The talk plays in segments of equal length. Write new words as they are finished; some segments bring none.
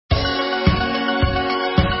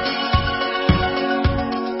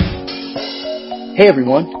Hey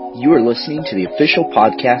everyone, you are listening to the official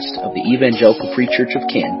podcast of the Evangelical Free Church of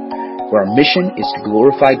Canton, where our mission is to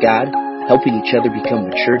glorify God, helping each other become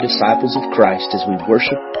mature disciples of Christ as we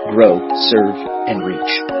worship, grow, serve, and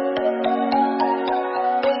reach.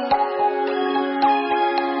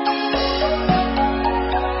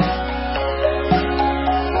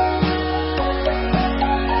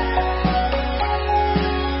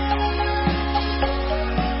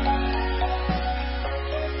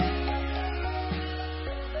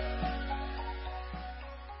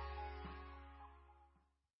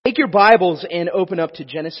 Take your Bibles and open up to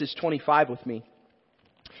Genesis 25 with me.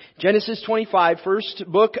 Genesis 25, first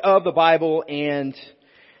book of the Bible, and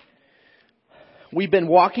we've been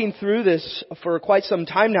walking through this for quite some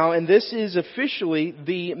time now, and this is officially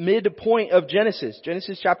the midpoint of Genesis.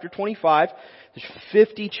 Genesis chapter 25, there's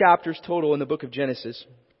 50 chapters total in the book of Genesis.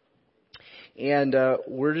 And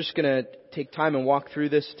we're just going to take time and walk through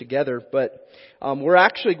this together, but we're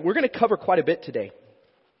going to cover quite a bit today.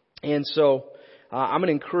 And so I'm going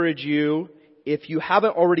to encourage you, if you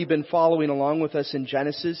haven't already been following along with us in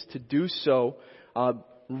Genesis, to do so.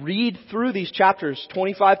 Read through these chapters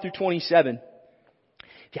 25 through 27.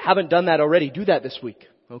 If you haven't done that already, do that this week,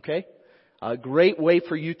 okay? A great way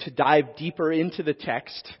for you to dive deeper into the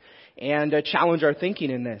text and challenge our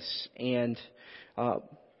thinking in this. And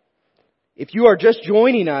if you are just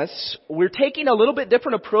joining us, we're taking a little bit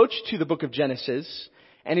different approach to the book of Genesis.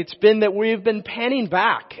 And it's been that we've been panning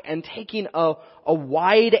back and taking a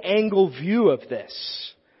wide-angle view of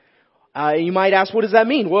this. You might ask, what does that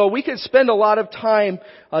mean? Well, we could spend a lot of time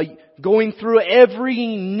going through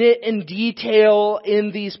every nit and detail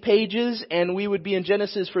in these pages, and we would be in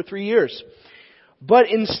Genesis for 3 years. But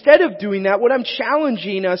instead of doing that, what I'm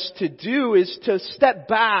challenging us to do is to step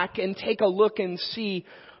back and take a look and see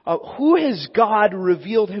who has God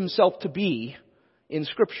revealed Himself to be in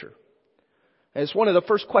Scripture. It's one of the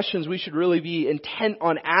first questions we should really be intent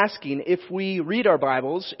on asking if we read our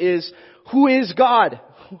Bibles is, who is God?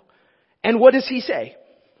 And what does He say?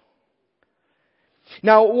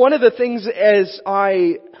 Now, one of the things as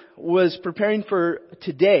I was preparing for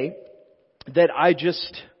today that I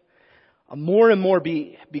just more and more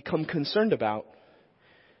become concerned about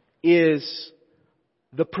is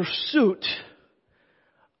the pursuit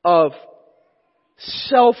of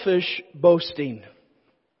selfish boasting.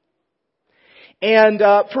 And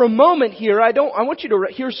for a moment here, I want you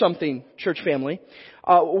to hear something, church family.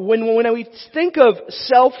 When we think of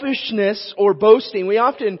selfishness or boasting, we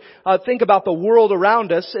often think about the world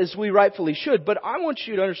around us, as we rightfully should. But I want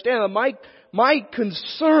you to understand that my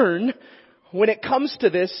concern when it comes to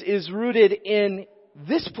this is rooted in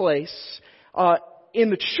this place, in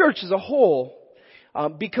the church as a whole,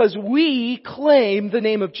 because we claim the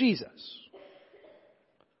name of Jesus.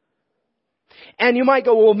 And you might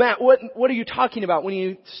go, well, Matt, what are you talking about when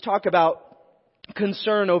you talk about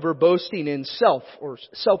concern over boasting in self or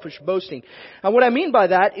selfish boasting? And what I mean by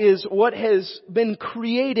that is what has been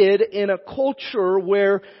created in a culture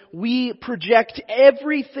where we project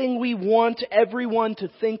everything we want everyone to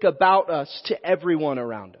think about us to everyone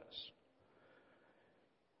around us.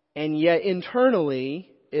 And yet internally,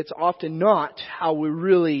 it's often not how we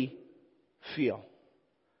really feel.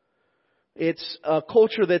 It's a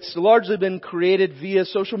culture that's largely been created via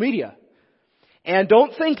social media. And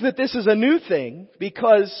don't think that this is a new thing,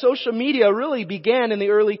 because social media really began in the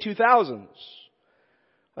early 2000s.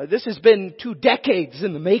 This has been 2 decades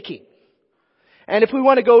in the making. And if we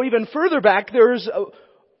want to go even further back, there's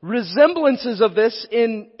resemblances of this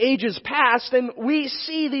in ages past, and we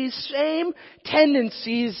see these same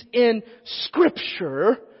tendencies in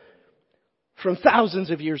Scripture from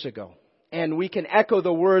thousands of years ago. And we can echo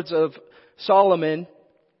the words of Solomon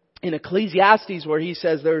in Ecclesiastes, where he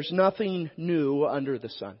says there's nothing new under the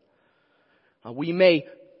sun. We may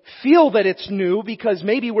feel that it's new because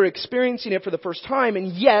maybe we're experiencing it for the first time,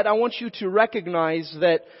 and yet I want you to recognize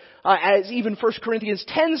that as even 1 Corinthians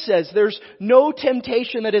 10 says, there's no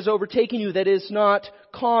temptation that has overtaken you that is not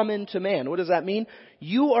common to man. What does that mean?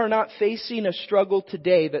 You are not facing a struggle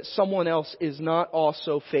today that someone else is not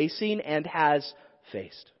also facing and has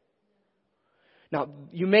faced. Now,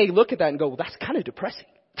 you may look at that and go, well, that's kind of depressing.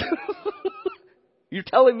 You're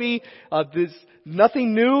telling me there's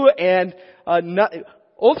nothing new and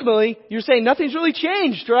ultimately you're saying nothing's really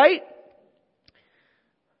changed, right?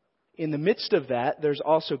 In the midst of that, there's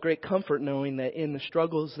also great comfort knowing that in the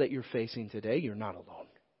struggles that you're facing today, you're not alone.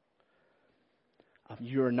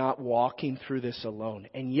 You're not walking through this alone.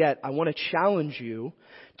 And yet, I want to challenge you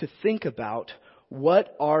to think about,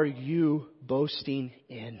 what are you boasting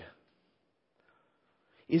in?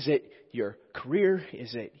 Is it your career?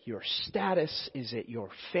 Is it your status? Is it your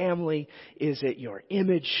family? Is it your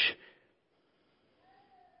image?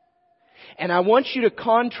 And I want you to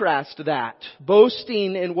contrast that,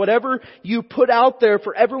 boasting in whatever you put out there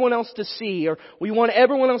for everyone else to see, or we want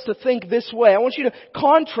everyone else to think this way. I want you to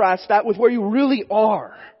contrast that with where you really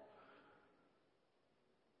are.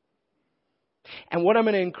 And what I'm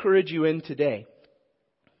going to encourage you in today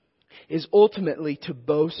is ultimately to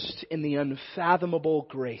boast in the unfathomable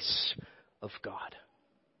grace of God.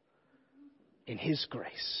 In His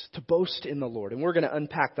grace. To boast in the Lord. And we're going to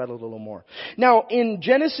unpack that a little more. Now, in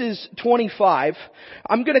Genesis 25,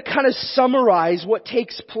 I'm going to kind of summarize what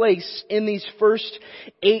takes place in these first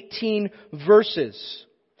 18 verses.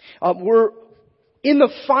 We're in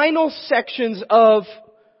the final sections of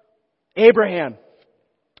Abraham,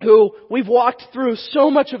 who we've walked through so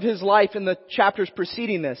much of his life in the chapters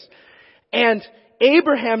preceding this. And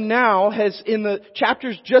Abraham now has, in the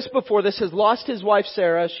chapters just before this, has lost his wife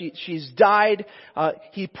Sarah. She's died.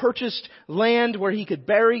 He purchased land where he could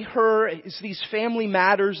bury her. It's these family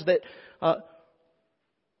matters that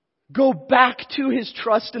go back to his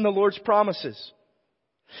trust in the Lord's promises.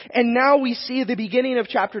 And now we see at the beginning of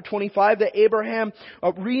chapter 25 that Abraham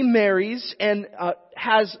remarries and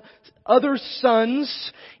has other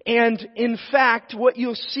sons. And in fact, what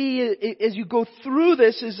you'll see as you go through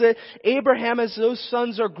this is that Abraham, as those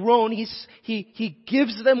sons are grown, he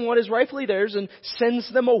gives them what is rightfully theirs and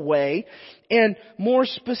sends them away. And more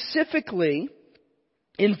specifically,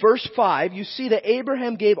 in verse 5, you see that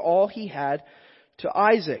Abraham gave all he had to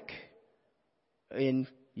Isaac. And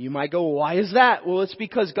you might go, why is that? Well, it's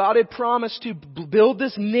because God had promised to build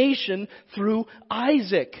this nation through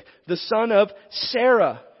Isaac, the son of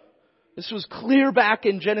Sarah. This was clear back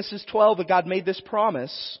in Genesis 12 that God made this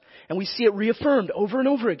promise, and we see it reaffirmed over and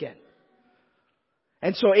over again.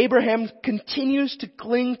 And so Abraham continues to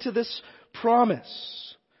cling to this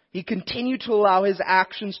promise. He continued to allow his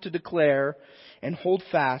actions to declare and hold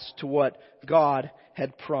fast to what God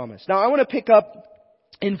had promised. Now I want to pick up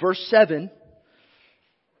in verse 7.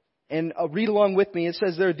 And read along with me. It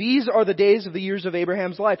says there, these are the days of the years of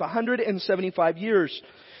Abraham's life, 175 years.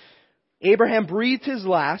 Abraham breathed his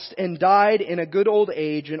last and died in a good old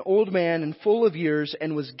age, an old man and full of years,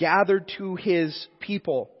 and was gathered to his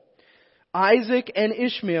people. Isaac and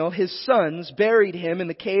Ishmael, his sons, buried him in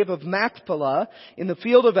the cave of Machpelah, in the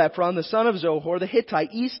field of Ephron, the son of Zohar, the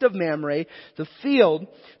Hittite, east of Mamre, the field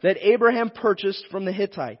that Abraham purchased from the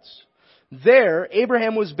Hittites. There,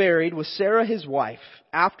 Abraham was buried with Sarah his wife.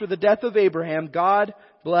 After the death of Abraham, God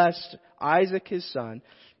blessed Isaac his son,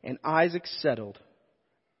 and Isaac settled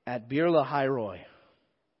at Beer-lahai-roi.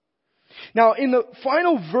 Now, in the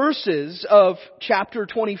final verses of chapter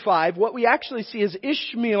 25, what we actually see is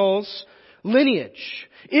Ishmael's lineage.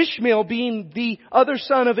 Ishmael being the other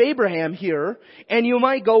son of Abraham here. And you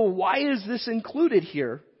might go, why is this included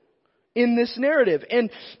here in this narrative? And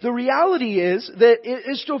the reality is that it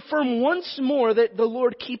is to affirm once more that the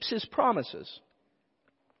Lord keeps His promises.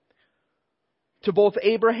 To both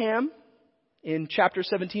Abraham, in chapter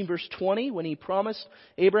 17 verse 20, when He promised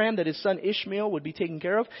Abraham that his son Ishmael would be taken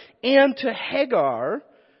care of, and to Hagar,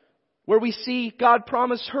 where we see God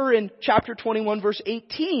promise her in chapter 21 verse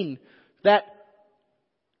 18, that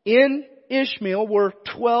in Ishmael were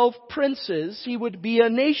 12 princes, he would be a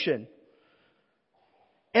nation.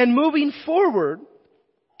 And moving forward,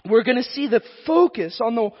 we're going to see the focus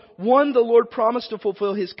on the one the Lord promised to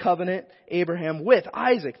fulfill His covenant Abraham with,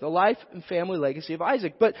 Isaac, the life and family legacy of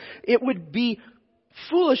Isaac. But it would be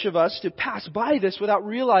foolish of us to pass by this without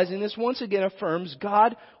realizing this once again affirms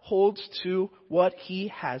God holds to what He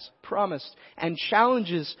has promised and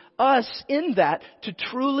challenges us in that to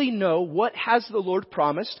truly know what has the Lord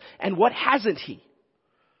promised and what hasn't He.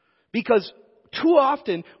 Because too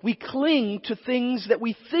often we cling to things that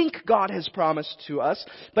we think God has promised to us,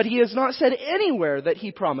 but He has not said anywhere that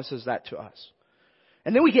He promises that to us.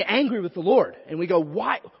 And then we get angry with the Lord and we go,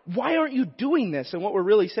 why aren't you doing this? And what we're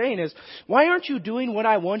really saying is, why aren't you doing what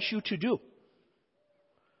I want you to do?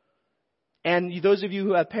 And those of you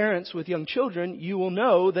who have parents with young children, you will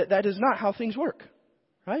know that that is not how things work,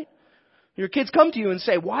 right? Your kids come to you and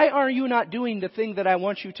say, why are you not doing the thing that I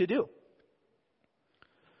want you to do?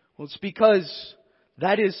 Well, it's because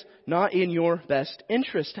that is not in your best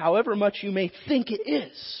interest, however much you may think it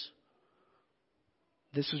is.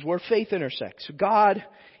 This is where faith intersects. God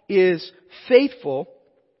is faithful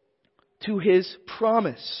to His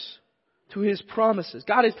promise, to His promises.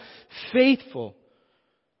 God is faithful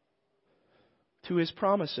to His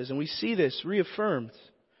promises. And we see this reaffirmed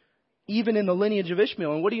even in the lineage of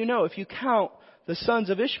Ishmael. And what do you know? If you count the sons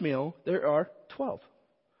of Ishmael, there are 12.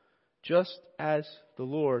 just as the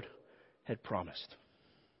Lord had promised.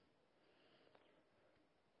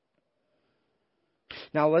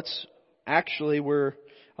 Now we're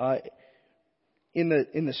in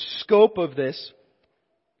the scope of this.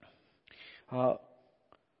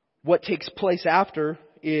 What takes place after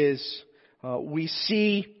is we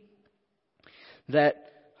see that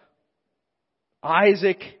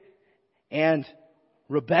Isaac and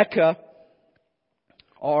Rebekah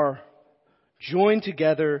are joined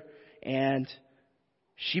together and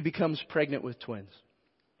she becomes pregnant with twins.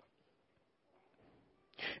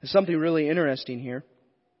 And something really interesting here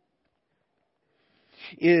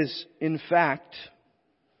is, in fact,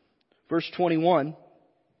 verse 21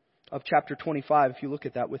 of chapter 25, if you look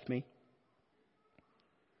at that with me.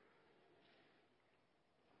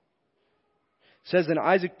 It says, "Then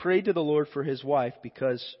Isaac prayed to the Lord for his wife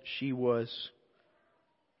because she was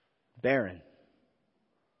barren."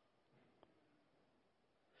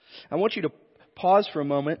 I want you to pause for a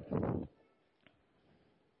moment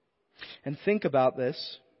and think about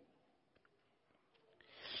this,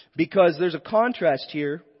 because there's a contrast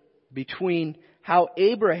here between how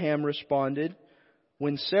Abraham responded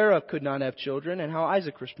when Sarah could not have children and how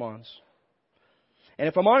Isaac responds. And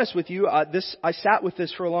if I'm honest with you, I sat with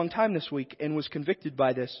this for a long time this week and was convicted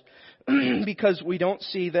by this because we don't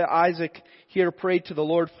see that Isaac here prayed to the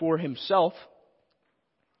Lord for himself,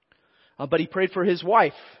 but he prayed for his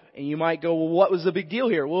wife. And you might go, well, what was the big deal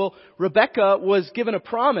here? Well, Rebekah was given a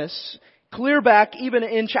promise clear back even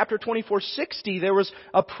in chapter 24:60. There was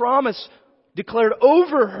a promise declared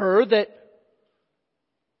over her that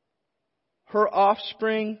her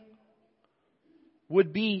offspring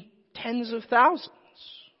would be tens of thousands.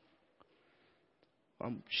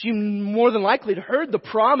 She more than likely had heard the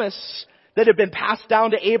promise that had been passed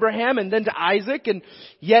down to Abraham and then to Isaac, and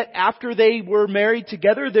yet after they were married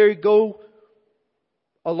together, they go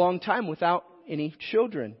a long time without any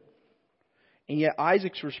children. And yet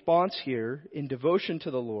Isaac's response here in devotion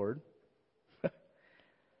to the Lord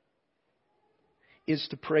is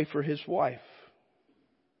to pray for his wife.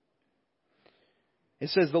 It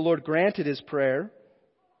says the Lord granted his prayer.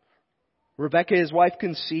 Rebekah, his wife,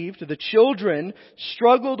 conceived. The children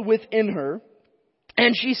struggled within her.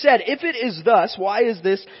 And she said, "If it is thus, why is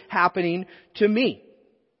this happening to me?"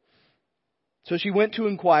 So she went to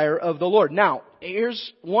inquire of the Lord. Now,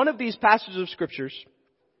 here's one of these passages of Scriptures.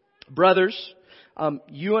 Brothers,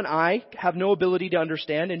 you and I have no ability to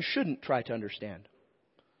understand and shouldn't try to understand.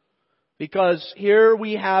 Because here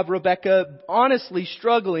we have Rebekah honestly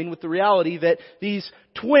struggling with the reality that these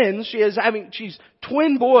twins, she's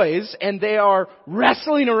twin boys and they are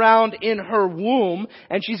wrestling around in her womb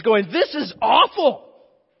and she's going, "This is awful."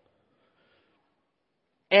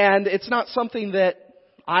 And it's not something that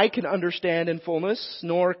I can understand in fullness,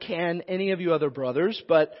 nor can any of you other brothers,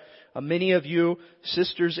 but many of you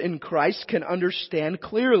sisters in Christ can understand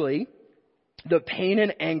clearly the pain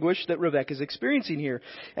and anguish that Rebekah is experiencing here.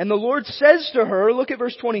 And the Lord says to her, look at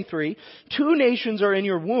verse 23, "Two nations are in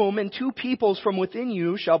your womb, and two peoples from within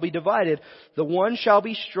you shall be divided. The one shall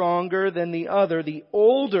be stronger than the other. The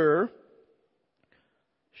older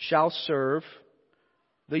shall serve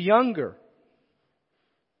the younger."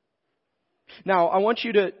 Now, I want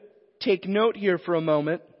you to take note here for a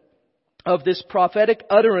moment of this prophetic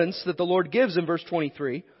utterance that the Lord gives in verse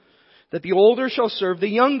 23, that the older shall serve the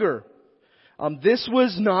younger. This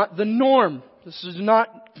was not the norm. This is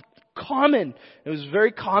not common. It was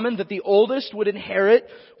very common that the oldest would inherit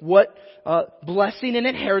what blessing and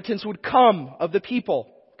inheritance would come of the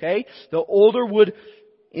people. Okay? The older would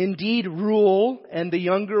indeed rule and the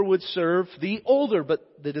younger would serve the older.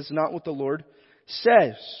 But that is not what the Lord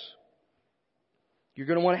says. You're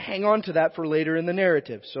going to want to hang on to that for later in the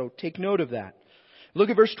narrative. So take note of that. Look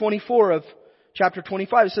at verse 24 of chapter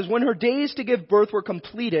 25. It says, "When her days to give birth were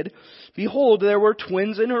completed, behold, there were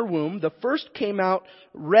twins in her womb. The first came out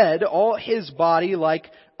red, all his body like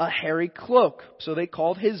a hairy cloak." So they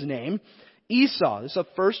called his name Esau. This is the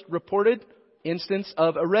first reported instance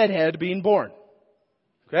of a redhead being born.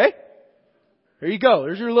 Okay? There you go.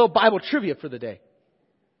 There's your little Bible trivia for the day.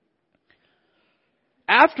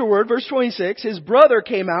 Afterward, verse 26, his brother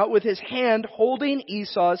came out with his hand holding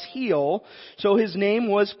Esau's heel, so his name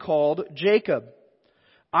was called Jacob.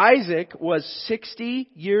 Isaac was 60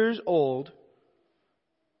 years old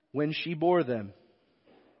when she bore them.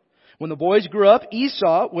 When the boys grew up,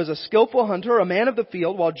 Esau was a skillful hunter, a man of the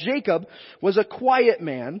field, while Jacob was a quiet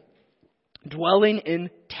man, dwelling in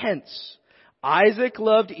tents. Isaac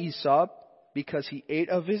loved Esau because he ate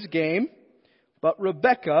of his game, but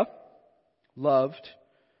Rebekah loved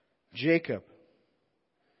Jacob.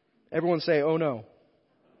 Everyone say, "Oh no."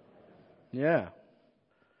 Yeah.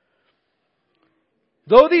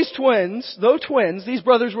 Though twins, these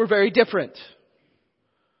brothers were very different.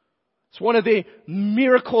 It's one of the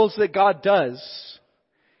miracles that God does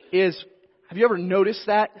have you ever noticed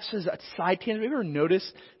that? This is a side tangent. Have you ever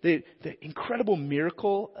noticed the incredible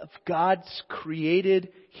miracle of God's created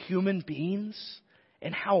human beings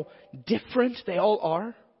and how different they all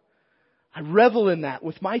are? I revel in that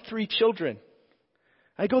with my 3 children.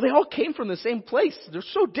 I go, they all came from the same place. They're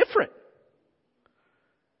so different.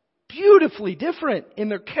 Beautifully different in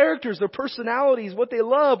their characters, their personalities, what they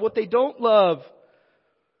love, what they don't love.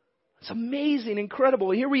 It's amazing, incredible.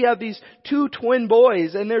 Here we have these 2 twin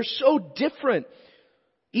boys, and they're so different.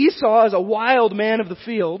 Esau is a wild man of the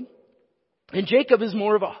field, and Jacob is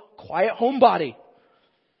more of a quiet homebody.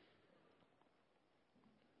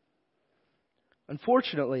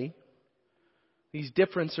 Unfortunately, these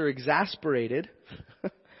differences are exasperated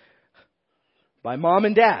by mom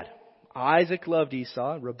and dad. Isaac loved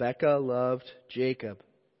Esau, Rebekah loved Jacob.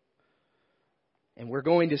 And we're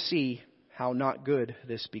going to see how not good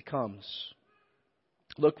this becomes.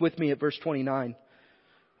 Look with me at verse 29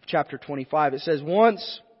 of chapter 25. It says,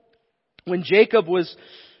 once when Jacob was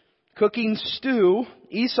cooking stew,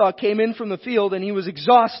 Esau came in from the field and he was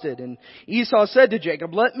exhausted. And Esau said to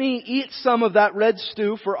Jacob, let me eat some of that red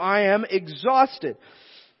stew, for I am exhausted.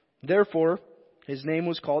 Therefore, his name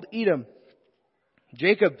was called Edom.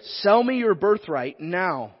 Jacob, sell me your birthright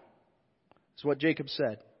now. That's what Jacob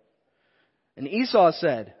said. And Esau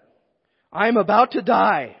said, I am about to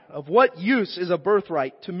die. Of what use is a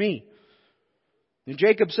birthright to me? And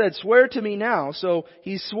Jacob said, swear to me now. So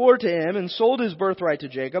he swore to him and sold his birthright to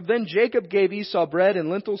Jacob. Then Jacob gave Esau bread and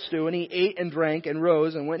lentil stew, and he ate and drank and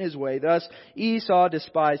rose and went his way. Thus Esau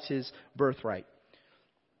despised his birthright.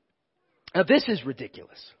 Now this is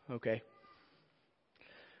ridiculous, okay?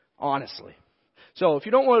 Honestly. So if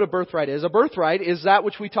you don't know what a birthright is that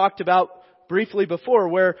which we talked about briefly before,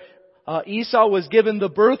 where Esau was given the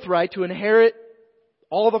birthright to inherit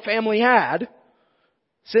all the family had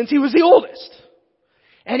since he was the oldest.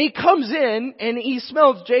 And he comes in and he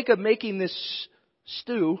smells Jacob making this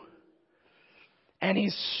stew. And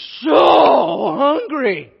he's so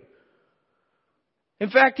hungry. In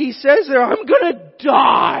fact, he says there, I'm going to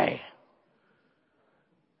die.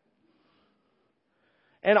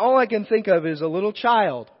 And all I can think of is a little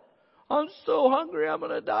child. I'm so hungry, I'm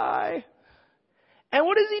going to die. And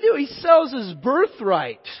what does he do? He sells his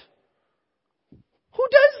birthright. Who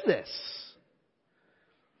does this?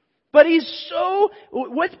 But he's so,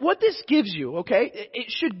 what this gives you, okay? It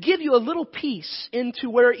should give you a little piece into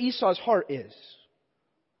where Esau's heart is.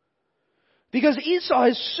 Because Esau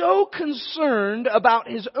is so concerned about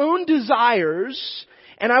his own desires,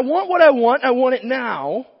 and I want what I want it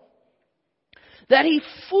now, that he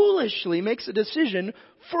foolishly makes a decision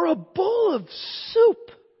for a bowl of soup.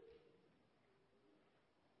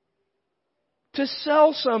 To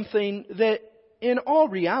sell something that in all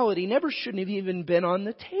reality never shouldn't have even been on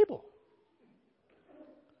the table.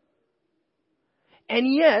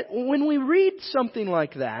 And yet, when we read something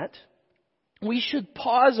like that, we should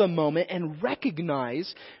pause a moment and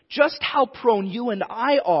recognize just how prone you and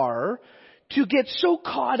I are to get so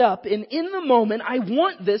caught up in the moment, I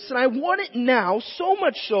want this and I want it now, so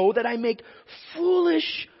much so that I make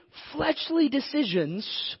foolish, fleshly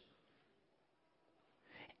decisions,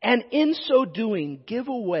 and in so doing, give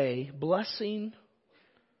away blessing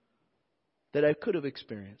that I could have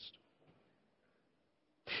experienced.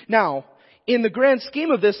 Now, in the grand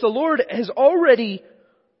scheme of this, the Lord has already,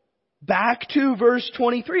 back to verse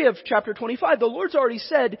 23 of chapter 25, the Lord's already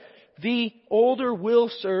said, the older will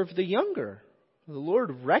serve the younger. The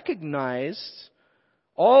Lord recognized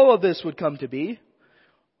all of this would come to be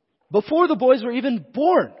before the boys were even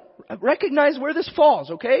born. Recognize where this falls,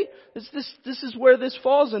 okay? This is where this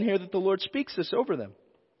falls in here, that the Lord speaks this over them.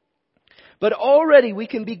 But already we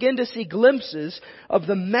can begin to see glimpses of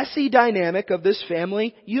the messy dynamic of this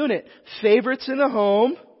family unit. Favorites in the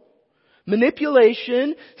home,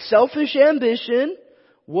 manipulation, selfish ambition.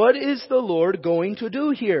 What is the Lord going to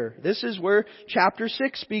do here? This is where chapter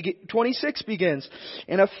 26 begins.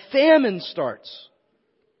 And a famine starts.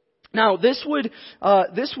 Now, this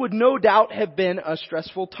would no doubt have been a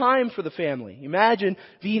stressful time for the family. Imagine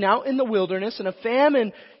being out in the wilderness and a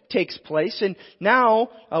famine takes place, and now,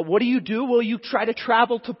 what do? Well, you try to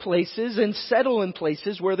travel to places and settle in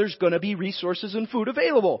places where there's going to be resources and food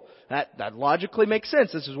available. That logically makes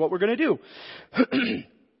sense. This is what we're going to do.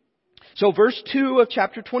 So verse 2 of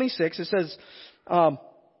chapter 26, it says,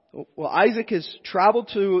 Isaac has traveled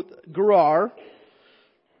to Gerar,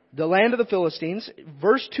 the land of the Philistines.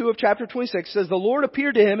 Verse 2 of chapter 26 says, the Lord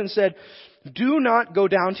appeared to him and said, do not go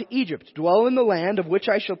down to Egypt. Dwell in the land of which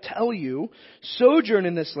I shall tell you. Sojourn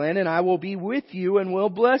in this land, and I will be with you and will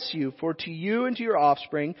bless you. For to you and to your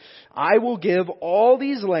offspring I will give all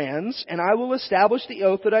these lands, and I will establish the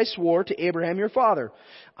oath that I swore to Abraham your father.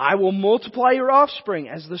 I will multiply your offspring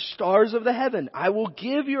as the stars of the heaven. I will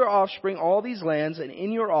give your offspring all these lands, and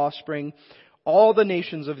in your offspring all the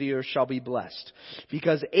nations of the earth shall be blessed.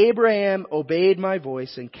 Because Abraham obeyed my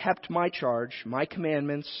voice and kept my charge, my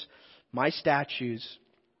commandments, my statutes,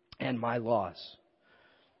 and my laws.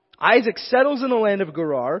 Isaac settles in the land of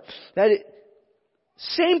Gerar,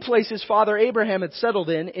 same place his father Abraham had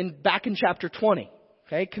settled back in chapter 20.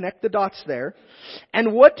 Okay, connect the dots there.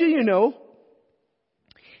 And what do you know?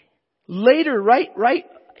 Later,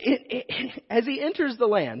 as he enters the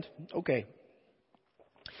land, okay,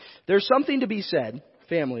 there's something to be said,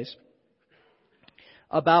 families,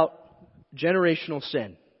 about generational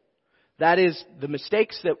sin. That is, the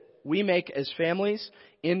mistakes that we make as families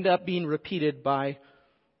end up being repeated by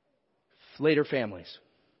later families.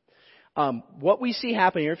 What we see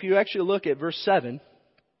happen here, if you actually look at verse 7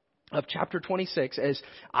 of chapter 26, as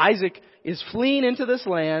Isaac is fleeing into this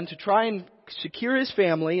land to try and secure his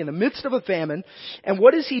family in the midst of a famine, and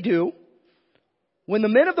what does he do? When the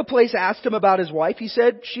men of the place asked him about his wife, he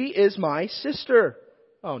said, "She is my sister."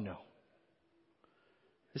 Oh no.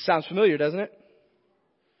 This sounds familiar, doesn't it?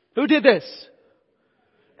 Who did this?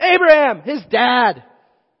 Abraham, his dad.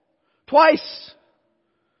 Twice.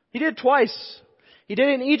 He did it twice. He did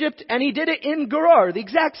it in Egypt and he did it in Gerar, the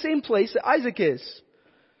exact same place that Isaac is.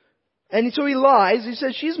 And so he lies. He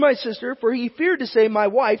says, "She's my sister," for he feared to say my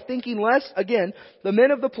wife, thinking lest, again, the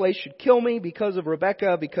men of the place should kill me because of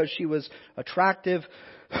Rebekah, because she was attractive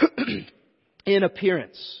in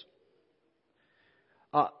appearance.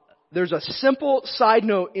 There's a simple side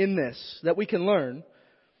note in this that we can learn.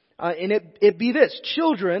 And it be this: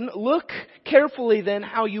 children, look carefully then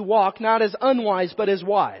how you walk, not as unwise, but as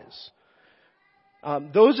wise.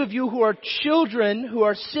 Those of you who are children, who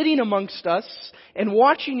are sitting amongst us and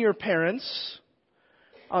watching your parents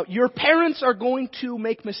are going to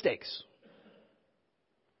make mistakes.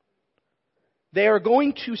 They are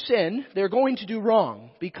going to sin. They're going to do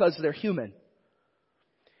wrong because they're human.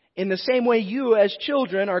 In the same way, you as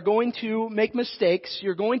children are going to make mistakes.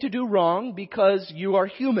 You're going to do wrong because you are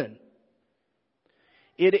human.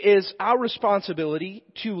 It is our responsibility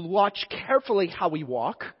to watch carefully how we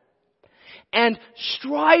walk and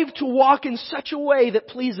strive to walk in such a way that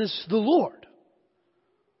pleases the Lord.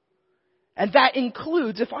 And that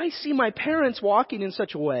includes, if I see my parents walking in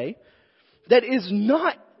such a way that is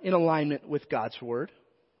not in alignment with God's Word,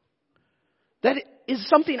 that is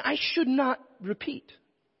something I should not repeat.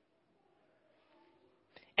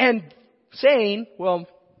 And saying, well,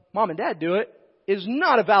 Mom and Dad do it, is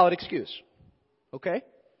not a valid excuse. Okay?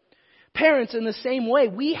 Parents, in the same way,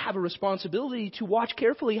 we have a responsibility to watch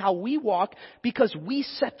carefully how we walk because we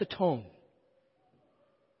set the tone.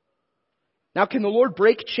 Now, can the Lord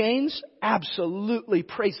break chains? Absolutely.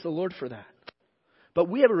 Praise the Lord for that. But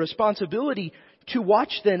we have a responsibility to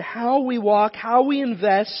watch then how we walk, how we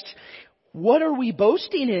invest. What are we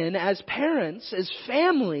boasting in as parents, as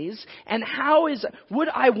families, and would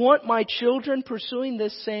I want my children pursuing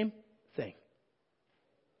this same thing?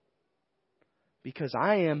 Because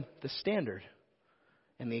I am the standard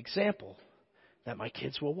and the example that my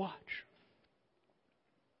kids will watch.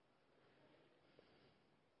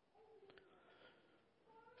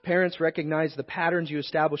 Parents, recognize the patterns you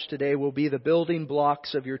establish today will be the building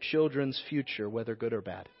blocks of your children's future, whether good or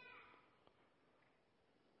bad.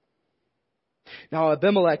 Now,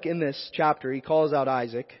 Abimelech in this chapter, he calls out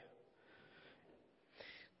Isaac.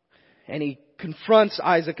 And he confronts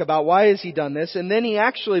Isaac about why has he done this. And then he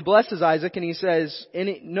actually blesses Isaac and he says,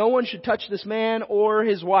 no one should touch this man or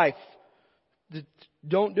his wife.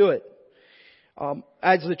 Don't do it.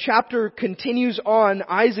 As the chapter continues on,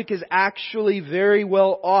 Isaac is actually very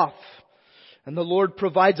well off. And the Lord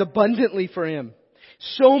provides abundantly for him.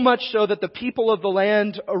 So much so that the people of the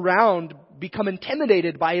land around become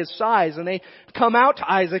intimidated by his size. And they come out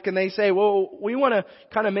to Isaac and they say, well, we want to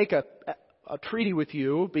kind of make a treaty with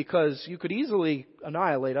you because you could easily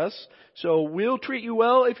annihilate us. So we'll treat you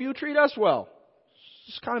well if you treat us well.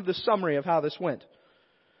 It's kind of the summary of how this went.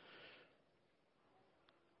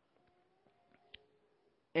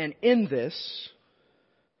 And in this,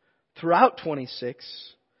 throughout 26,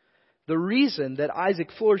 the reason that Isaac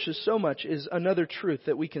flourishes so much is another truth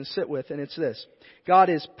that we can sit with, and it's this: God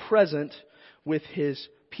is present with His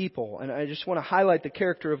people. And I just want to highlight the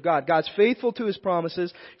character of God. God's faithful to His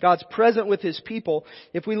promises. God's present with His people.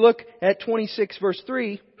 If we look at 26 verse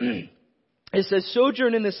 3, it says,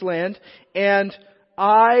 "Sojourn in this land, and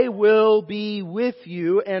I will be with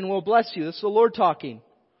you and will bless you. This is the Lord talking.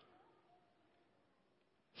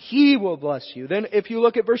 He will bless you. Then if you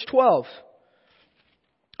look at verse 12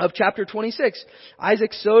 of chapter 26,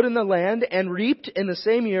 Isaac sowed in the land and reaped in the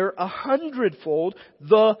same year 100-fold.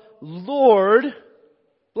 The Lord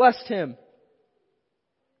blessed him.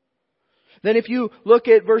 Then if you look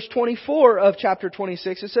at verse 24 of chapter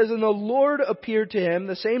 26, it says, And the Lord appeared to him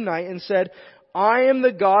the same night and said, I am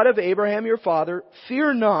the God of Abraham your father.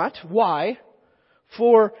 Fear not. Why?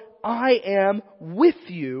 For I am with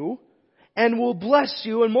you and will bless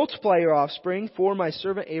you and multiply your offspring for my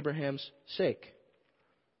servant Abraham's sake.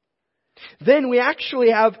 Then we actually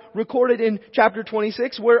have recorded in chapter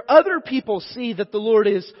 26 where other people see that the Lord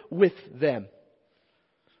is with them.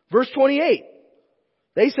 Verse 28.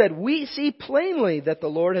 They said, we see plainly that the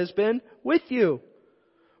Lord has been with you.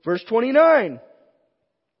 Verse 29.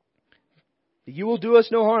 You will do us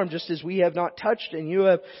no harm, just as we have not touched, and you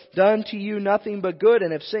have done to you nothing but good,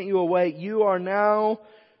 and have sent you away. You are now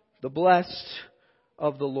the blessed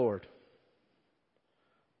of the Lord.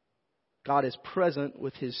 God is present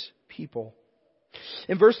with His people.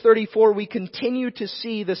 In verse 34, we continue to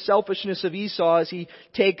see the selfishness of Esau as he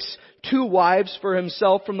takes 2 wives for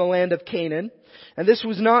himself from the land of Canaan. And this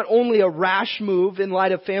was not only a rash move in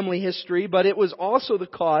light of family history, but it was also the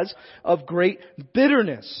cause of great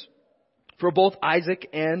bitterness for both Isaac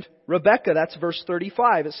and Rebekah. That's verse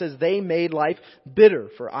 35. It says they made life bitter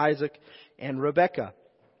for Isaac and Rebekah.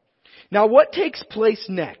 Now what takes place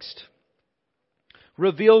next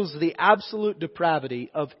reveals the absolute depravity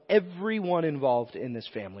of everyone involved in this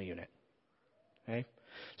family unit. Okay?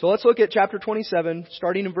 So let's look at chapter 27,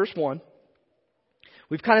 starting in verse 1.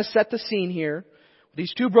 We've kind of set the scene here.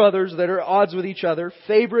 These 2 brothers that are at odds with each other.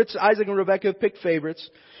 Favorites, Isaac and Rebekah picked favorites.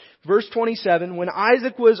 Verse 27, when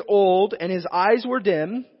Isaac was old and his eyes were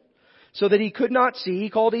dim, so that he could not see, he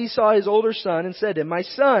called Esau his older son and said to him, My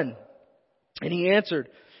son. And he answered,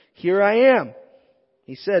 Here I am.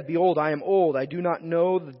 He said, Behold, I am old. I do not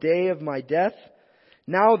know the day of my death.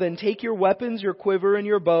 Now then, take your weapons, your quiver, and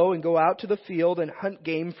your bow, and go out to the field and hunt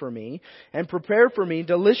game for me, and prepare for me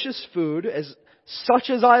delicious food, such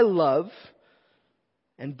as I love,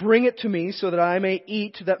 and bring it to me so that I may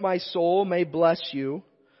eat, that my soul may bless you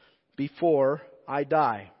before I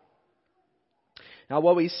die. Now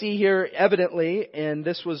what we see here evidently, and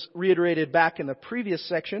this was reiterated back in the previous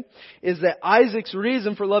section, is that Isaac's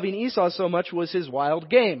reason for loving Esau so much was his wild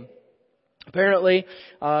game. Apparently,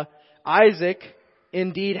 Isaac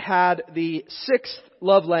indeed had the 6th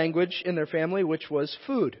love language in their family, which was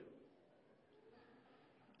food.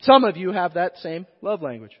 Some of you have that same love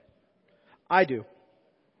language. I do.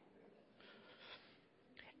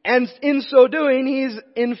 And in so doing, he's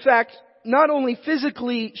in fact not only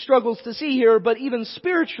physically struggles to see here, but even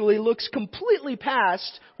spiritually looks completely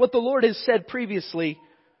past what the Lord has said previously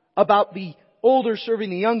about the older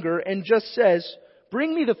serving the younger, and just says,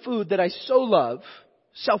 bring me the food that I so love,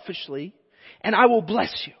 selfishly, and I will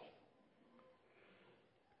bless you.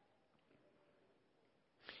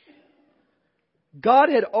 God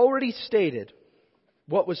had already stated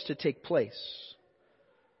what was to take place.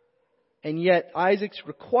 And yet Isaac's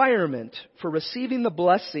requirement for receiving the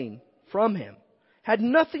blessing from him had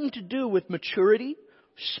nothing to do with maturity,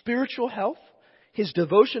 spiritual health, his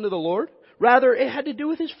devotion to the Lord. Rather, it had to do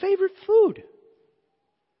with his favorite food.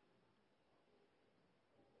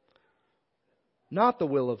 Not the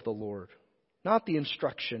will of the Lord. Not the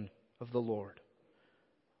instruction of the Lord.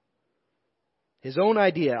 His own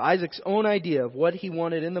idea, Isaac's own idea of what he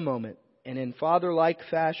wanted in the moment. And in father-like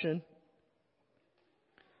fashion,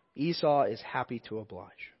 Esau is happy to oblige.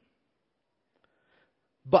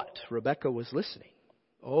 But Rebekah was listening.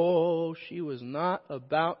 Oh, she was not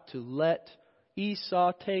about to let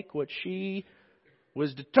Esau take what she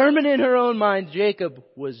was determined in her own mind Jacob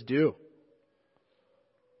was due.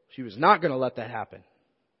 She was not going to let that happen.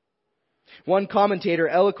 One commentator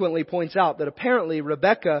eloquently points out that apparently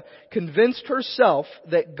Rebekah convinced herself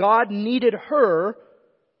that God needed her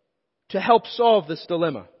to help solve this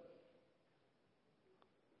dilemma.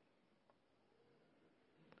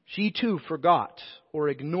 She too forgot or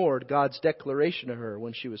ignored God's declaration to her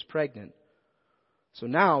when she was pregnant. So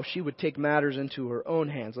now she would take matters into her own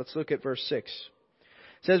hands. Let's look at verse 6.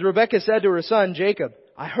 It says, Rebekah said to her son Jacob,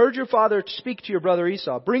 I heard your father speak to your brother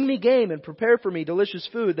Esau. Bring me game and prepare for me delicious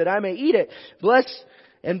food that I may eat it.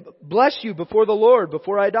 Bless you before the Lord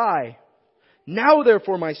before I die. Now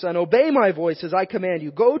therefore, my son, obey my voice as I command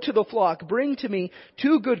you. Go to the flock, bring to me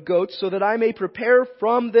 2 good goats so that I may prepare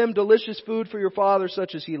from them delicious food for your father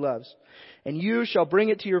such as he loves. And you shall bring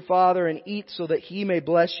it to your father and eat so that he may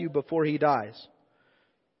bless you before he dies.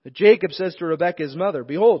 Jacob says to Rebekah, his mother,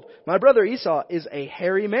 "Behold, my brother Esau is a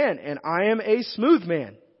hairy man, and I am a smooth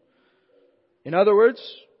man." In other words,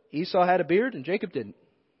 Esau had a beard and Jacob didn't.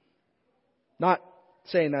 Not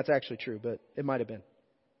saying that's actually true, but it might have been.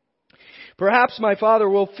 "Perhaps my father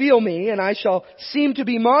will feel me, and I shall seem to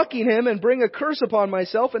be mocking him and bring a curse upon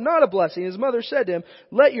myself and not a blessing." His mother said to him,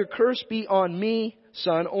 "Let your curse be on me,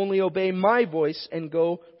 son. Only obey my voice and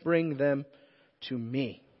go bring them to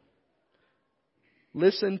me."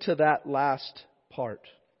 Listen to that last part.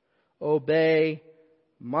 Obey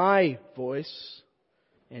my voice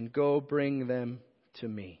and go bring them to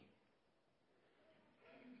me.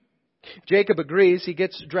 Jacob agrees. He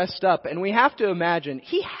gets dressed up. And we have to imagine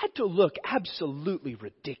he had to look absolutely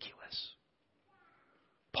ridiculous.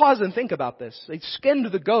 Pause and think about this. They skinned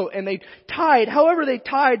the goat and they tied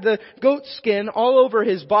the goat skin all over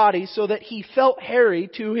his body so that he felt hairy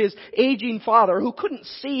to his aging father who couldn't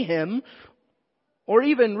see him or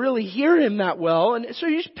even really hear him that well. And so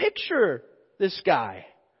you just picture this guy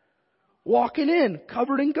walking in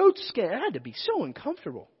covered in goat skin. It had to be so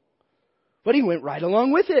uncomfortable. But he went right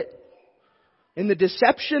along with it in the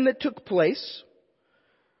deception that took place.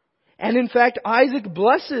 And in fact, Isaac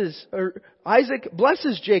blesses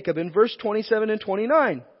Jacob in verse 27 and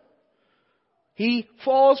 29. He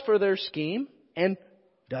falls for their scheme and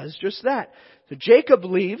does just that. So Jacob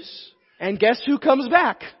leaves, and guess who comes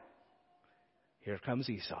back? Here comes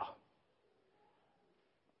Esau.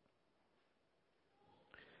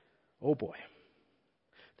 Oh boy.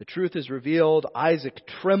 The truth is revealed. Isaac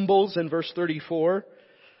trembles in verse 34.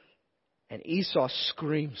 And Esau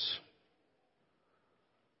screams.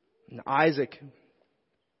 And Isaac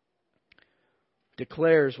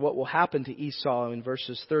declares what will happen to Esau in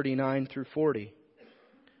verses 39 through 40.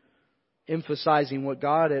 Emphasizing what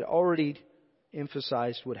God had already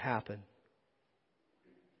emphasized would happen.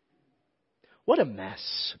 What a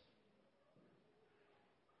mess.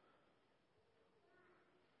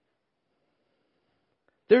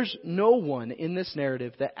 There's no one in this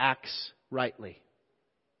narrative that acts rightly.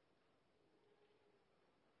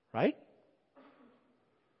 Right?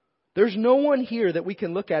 There's no one here that we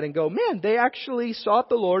can look at and go, man, they actually sought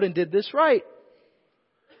the Lord and did this right.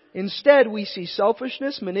 Instead, we see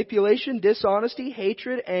selfishness, manipulation, dishonesty,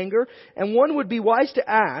 hatred, anger, and one would be wise to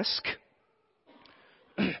ask,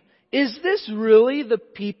 is this really the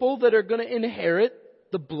people that are going to inherit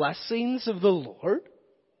the blessings of the Lord?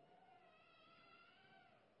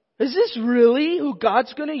 Is this really who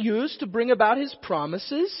God's going to use to bring about His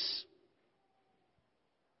promises?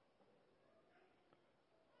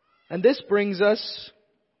 And this brings us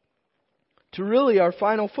to really our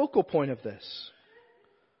final focal point of this.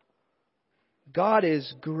 God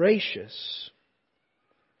is gracious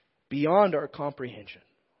beyond our comprehension.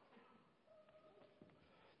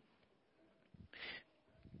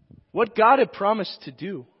 What God had promised to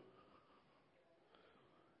do,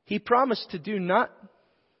 He promised to do not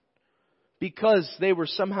because they were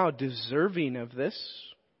somehow deserving of this,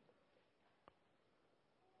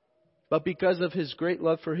 but because of His great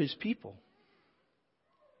love for His people.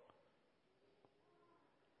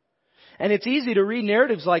 And it's easy to read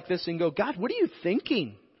narratives like this and go, God, what are you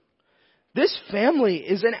thinking? This family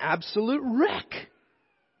is an absolute wreck.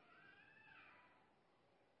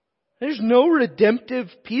 There's no redemptive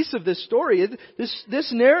piece of this story.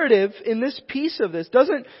 This narrative in this piece of this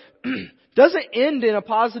doesn't end in a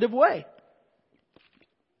positive way.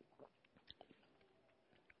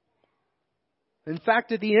 In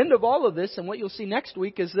fact, at the end of all of this, and what you'll see next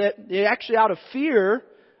week, is that they actually, out of fear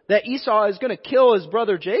that Esau is going to kill his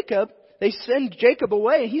brother Jacob, they send Jacob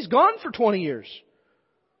away, and he's gone for 20 years.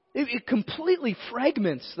 It completely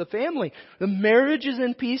fragments the family. The marriage is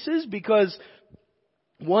in pieces because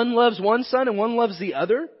one loves one son and one loves the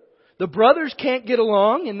other. The brothers can't get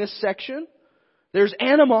along in this section. There's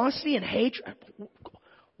animosity and hatred.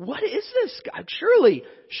 What is this, God?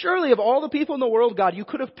 Surely of all the people in the world, God, you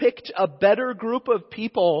could have picked a better group of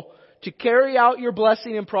people to carry out your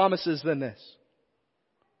blessing and promises than this.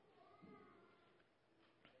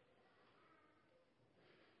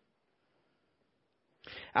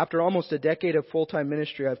 After almost a decade of full-time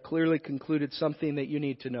ministry, I've clearly concluded something that you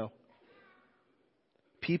need to know.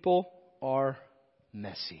 People are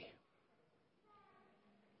messy.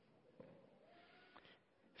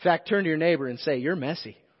 In fact, turn to your neighbor and say, you're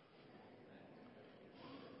messy.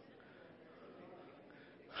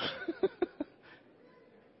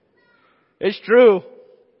 It's true.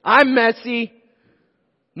 I'm messy.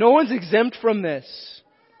 No one's exempt from this.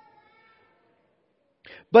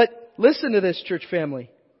 But listen to this, church family.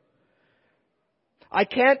 I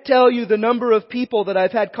can't tell you the number of people that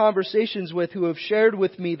I've had conversations with who have shared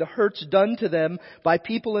with me the hurts done to them by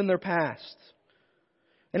people in their past.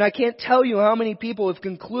 And I can't tell you how many people have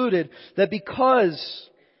concluded that because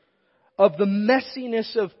of the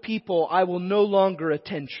messiness of people, I will no longer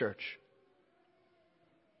attend church.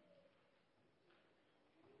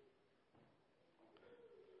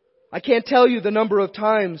 I can't tell you the number of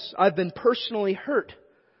times I've been personally hurt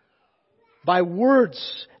by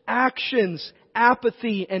words, actions,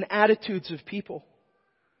 apathy, and attitudes of people.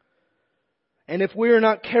 And if we're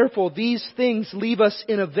not careful, these things leave us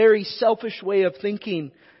in a very selfish way of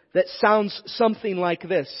thinking that sounds something like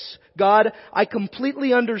this. God, I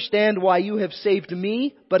completely understand why you have saved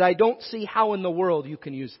me, but I don't see how in the world you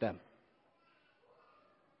can use them.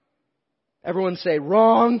 Everyone say,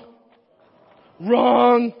 wrong.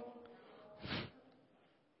 Wrong.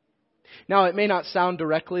 Now, it may not sound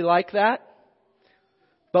directly like that,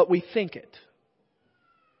 but we think it.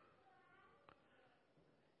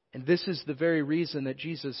 And this is the very reason that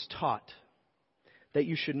Jesus taught that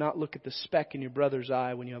you should not look at the speck in your brother's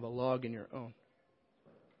eye when you have a log in your own.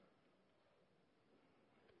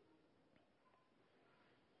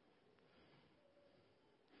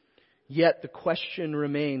 Yet the question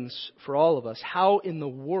remains for all of us, how in the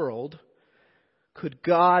world could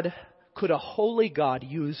a holy God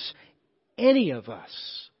use any of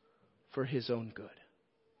us for His own good?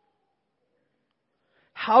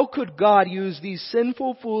 How could God use these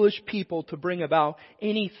sinful, foolish people to bring about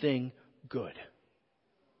anything good?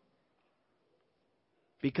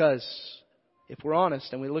 Because if we're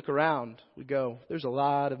honest and we look around, we go, there's a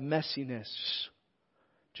lot of messiness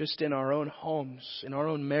just in our own homes, in our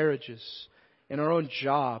own marriages, in our own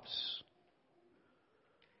jobs.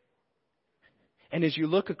 And as you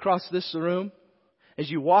look across this room,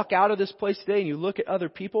 as you walk out of this place today and you look at other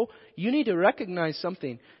people, you need to recognize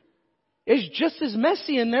something. It's just as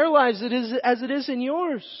messy in their lives as it is in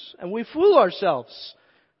yours. And we fool ourselves.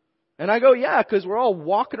 And I go, yeah, because we're all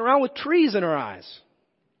walking around with trees in our eyes.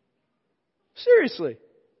 Seriously.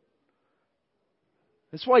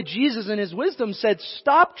 That's why Jesus in His wisdom said,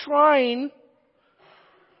 stop trying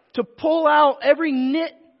to pull out every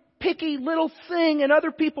nitpicky little thing in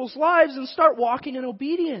other people's lives and start walking in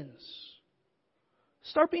obedience.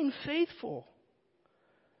 Start being faithful.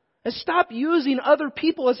 And stop using other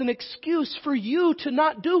people as an excuse for you to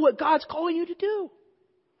not do what God's calling you to do.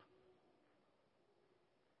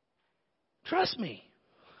 Trust me.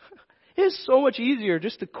 It's so much easier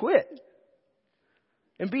just to quit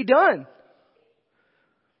and be done.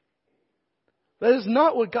 That is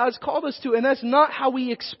not what God's called us to, and that's not how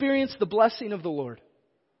we experience the blessing of the Lord.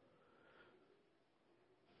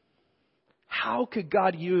 How could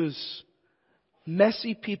God use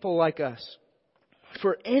messy people like us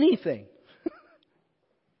for anything?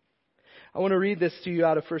 I want to read this to you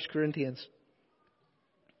out of 1 Corinthians.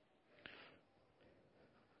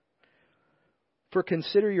 For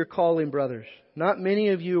consider your calling, brothers. Not many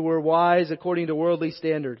of you were wise according to worldly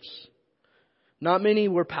standards. Not many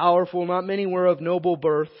were powerful. Not many were of noble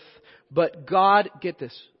birth. But God, get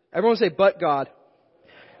this. Everyone say, but God.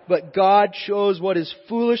 But God chose what is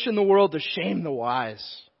foolish in the world to shame the wise.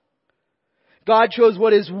 God chose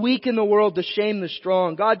what is weak in the world to shame the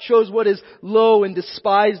strong. God chose what is low and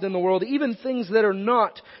despised in the world, even things that are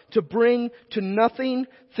not, to bring to nothing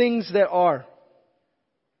things that are,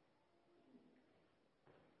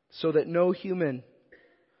 so that no human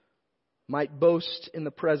might boast in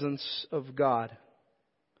the presence of God.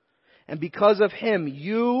 And because of Him,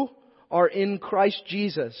 you are in Christ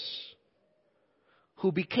Jesus,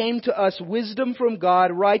 who became to us wisdom from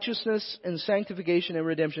God, righteousness and sanctification and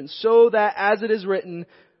redemption, so that, as it is written,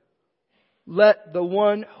 let the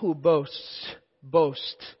one who boasts,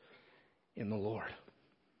 boast in the Lord.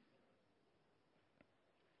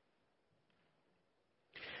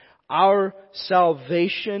 Our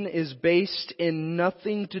salvation is based in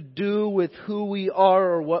nothing to do with who we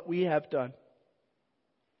are or what we have done,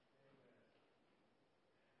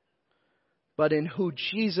 but in who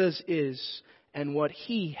Jesus is and what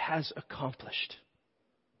He has accomplished.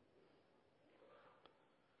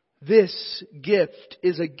 This gift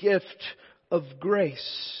is a gift of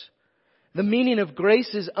grace. The meaning of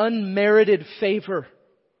grace is unmerited favor.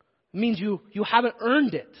 It means you haven't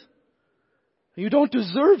earned it. You don't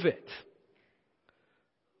deserve it.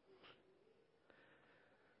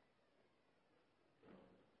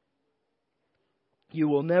 You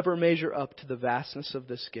will never measure up to the vastness of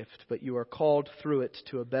this gift, but you are called through it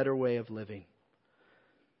to a better way of living.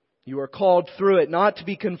 You are called through it not to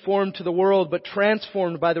be conformed to the world, but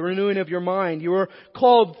transformed by the renewing of your mind. You are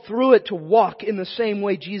called through it to walk in the same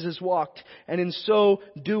way Jesus walked, and in so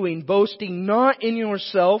doing, boasting not in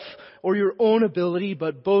yourself or your own ability,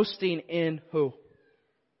 but boasting in who?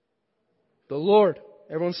 The Lord.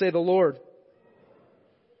 Everyone say the Lord.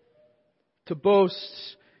 To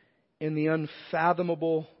boast in the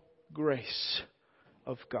unfathomable grace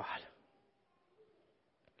of God,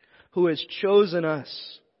 who has chosen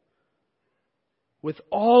us with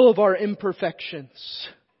all of our imperfections,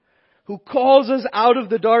 who calls us out of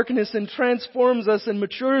the darkness and transforms us and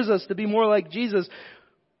matures us to be more like Jesus.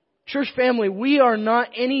 Church family, we are not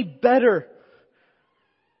any better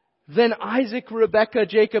than Isaac, Rebekah,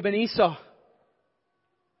 Jacob, and Esau.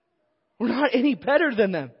 We're not any better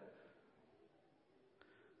than them.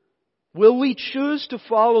 Will we choose to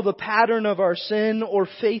follow the pattern of our sin or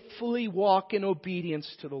faithfully walk in obedience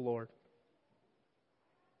to the Lord?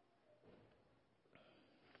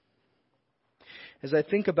 As I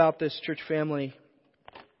think about this, church family,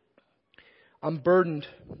 I'm burdened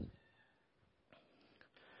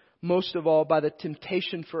most of all by the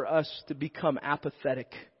temptation for us to become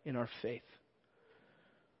apathetic in our faith.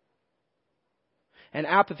 And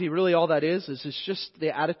apathy, really all that is it's just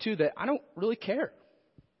the attitude that I don't really care.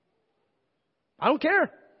 I don't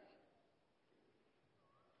care.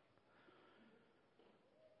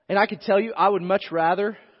 And I could tell you, I would much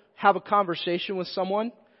rather have a conversation with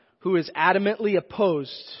someone who is adamantly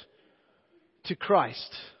opposed to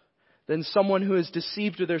Christ than someone who has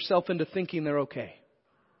deceived themselves into thinking they're okay.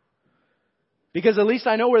 Because at least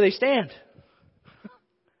I know where they stand.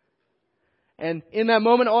 And in that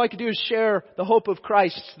moment, all I could do is share the hope of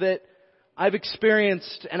Christ that I've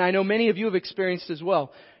experienced, and I know many of you have experienced as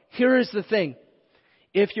well. Here is the thing.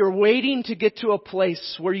 If you're waiting to get to a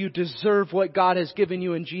place where you deserve what God has given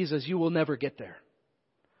you in Jesus, you will never get there.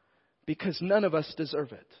 Because none of us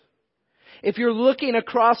deserve it. If you're looking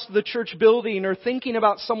across the church building or thinking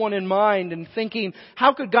about someone in mind and thinking,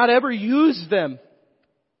 how could God ever use them?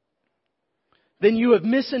 Then you have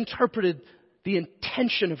misinterpreted the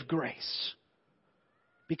intention of grace.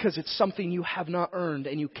 Because it's something you have not earned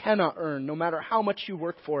and you cannot earn, no matter how much you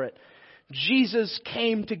work for it. Jesus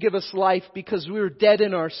came to give us life because we were dead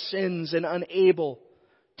in our sins and unable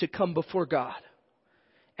to come before God.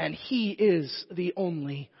 And He is the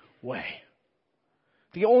only way.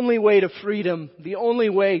 The only way to freedom, the only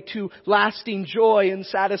way to lasting joy and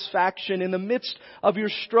satisfaction in the midst of your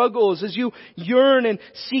struggles as you yearn and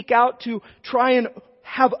seek out to try and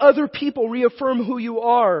have other people reaffirm who you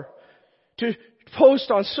are. To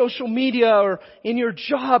post on social media or in your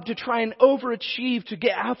job to try and overachieve, to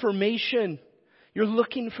get affirmation. You're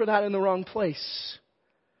looking for that in the wrong place.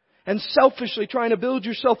 And selfishly trying to build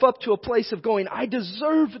yourself up to a place of going, I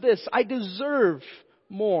deserve this. I deserve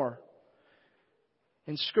more.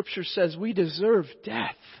 And Scripture says we deserve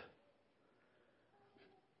death.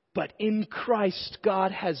 But in Christ,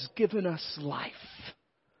 God has given us life.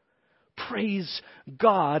 Praise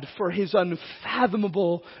God for His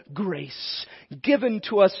unfathomable grace, given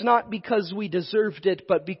to us not because we deserved it,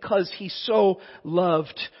 but because He so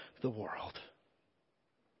loved the world.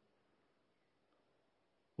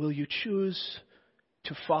 Will you choose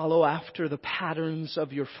to follow after the patterns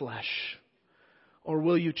of your flesh? Or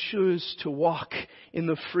will you choose to walk in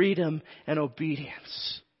the freedom and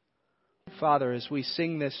obedience? Father, as we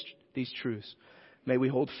sing these truths, may we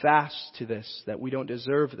hold fast to this, that we don't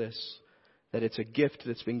deserve this, that it's a gift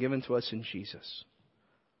that's been given to us in Jesus.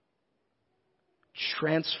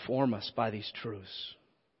 Transform us by these truths,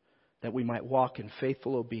 that we might walk in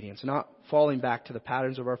faithful obedience, not falling back to the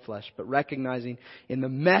patterns of our flesh, but recognizing in the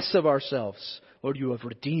mess of ourselves, Lord, you have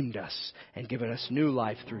redeemed us and given us new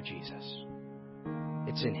life through Jesus.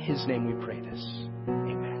 It's in His name we pray this.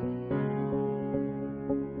 Amen.